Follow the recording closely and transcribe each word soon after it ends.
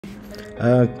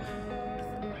uh,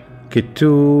 okay,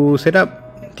 to set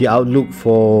up the Outlook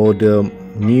for the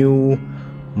new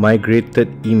migrated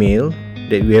email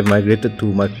that we have migrated to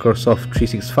Microsoft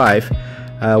 365,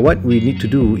 what we need to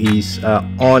do is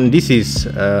this is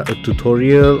a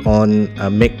tutorial on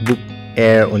MacBook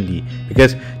Air only,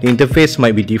 because the interface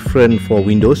might be different for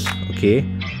Windows. Okay,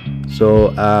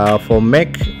 so for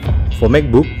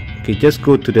MacBook, okay, just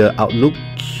go to the Outlook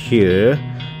here.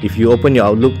 If you open your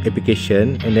Outlook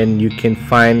application, and then you can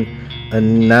find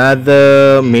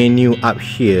another menu up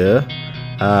here,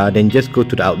 then just go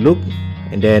to the Outlook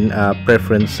and then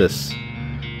preferences.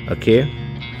 Okay,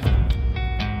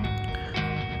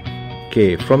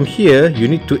 from here you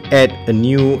need to add a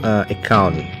new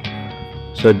account.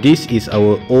 So this is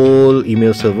our old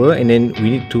email server, and then we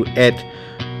need to add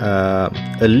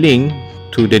a link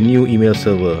to the new email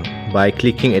server by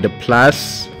clicking at the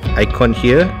plus icon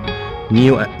here,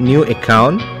 new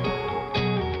account.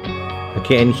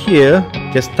 Okay, and here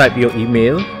just type your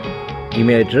email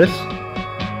address.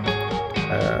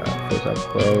 For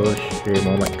example, Syed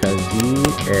Muhammad Kazi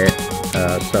at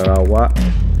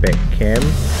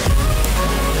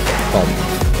sarawakbackham.com.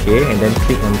 Okay, and then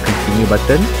click on continue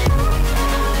button,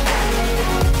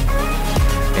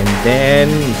 and then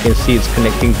you can see it's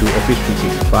connecting to Office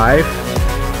 365,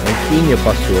 and key in your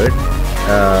password,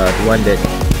 the one that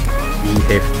you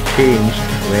have changed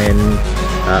when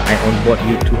I onboard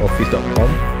you to office.com.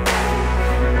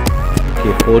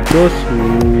 Okay, for those who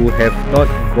have not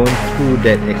gone through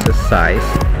that exercise,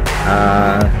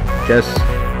 just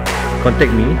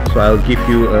contact me, so I'll give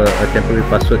you a temporary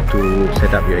password to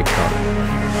set up your account.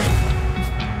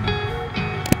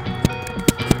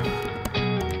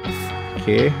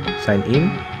 Okay, sign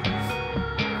in.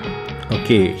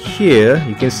 Okay, here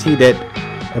you can see that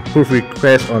approve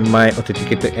request on my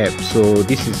authenticated app. So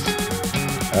this is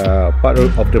part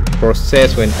of the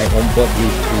process when I onboard you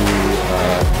to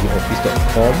the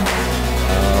office.com.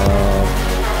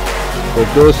 For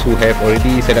those who have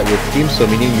already set up your team, so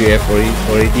meaning you have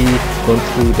already gone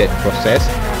through that process,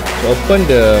 so open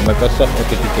the Microsoft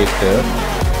Authenticator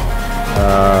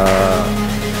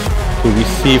to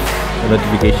receive a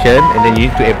notification, and then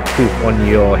you need to approve on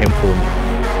your handphone.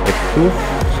 Approve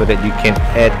so that you can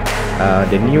add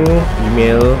the new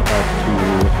email to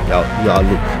your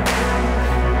Outlook.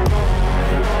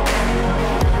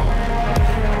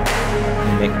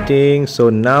 Connecting. So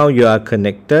now you are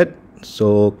connected,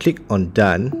 so click on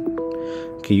done.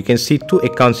 Okay, you can see two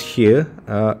accounts here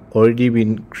already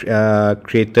been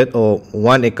created, or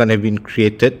one account have been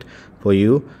created for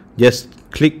you. Just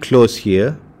click close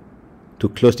here to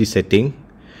close the setting,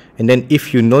 and then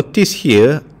if you notice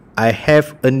here, I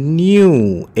have a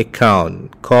new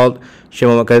account called Syed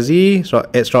Muhammad Kazi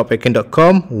at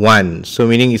sarawakbackham.com 1, so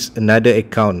meaning it's another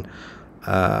account,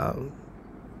 a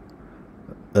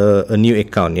new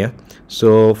account. Yeah,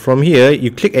 so from here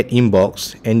you click at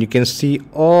inbox, and you can see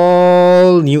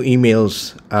all new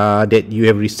emails that you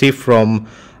have received from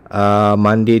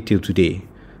Monday till today.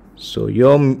 So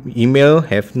your email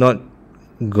have not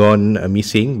gone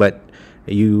missing, but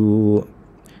you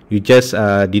just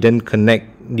it's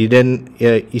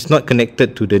not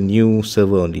connected to the new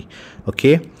server only.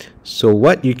 Okay, so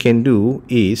what you can do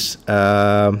is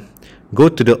go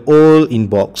to the old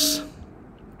inbox,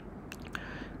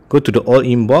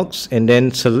 and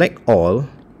then select all.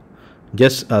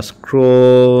 Just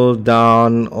scroll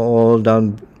down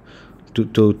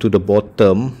to the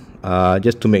bottom,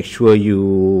 just to make sure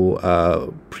you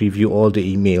preview all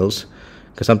the emails,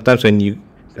 because sometimes when you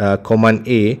command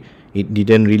A, it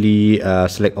didn't really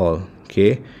select all.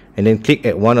 Okay, and then click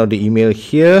at one of the email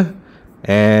here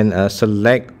and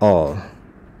select all.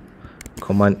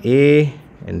 Command A,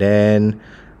 and then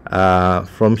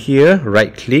from here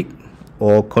right click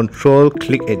or control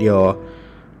click at your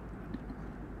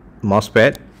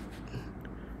mousepad,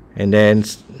 and then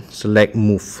select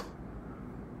move.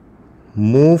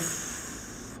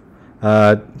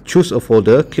 Choose a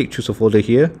folder, click choose a folder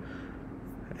here,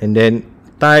 and then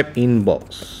type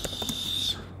inbox.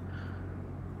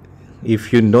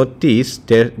 If you notice,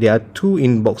 there are two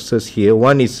inboxes here.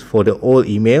 One is for the old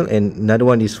email and another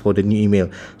one is for the new email.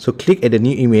 So click at the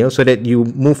new email so that you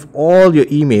move all your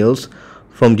emails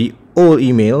from the old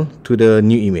email to the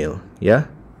new email. Yeah,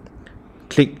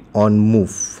 click on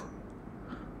move.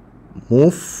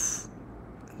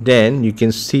 Then you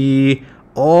can see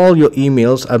all your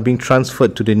emails are being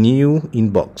transferred to the new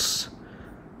inbox.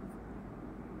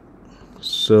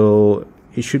 So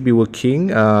it should be working.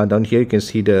 Down here you can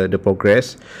see the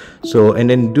progress. So, and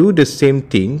then do the same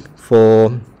thing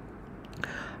for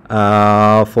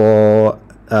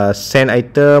send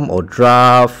item or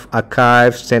draft,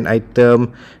 archive, send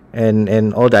item,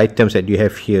 and all the items that you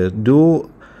have here. Do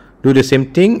the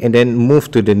same thing and then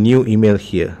move to the new email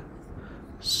here.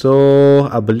 So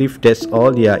I believe that's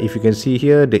all. Yeah, if you can see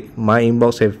here, my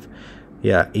inbox have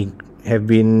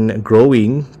been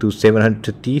growing to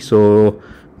 730, so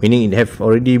meaning it have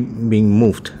already been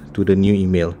moved to the new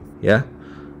email. Yeah,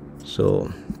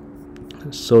 so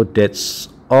that's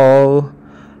all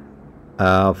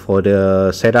for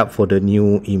the setup for the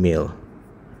new email.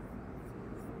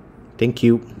 Thank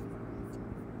you.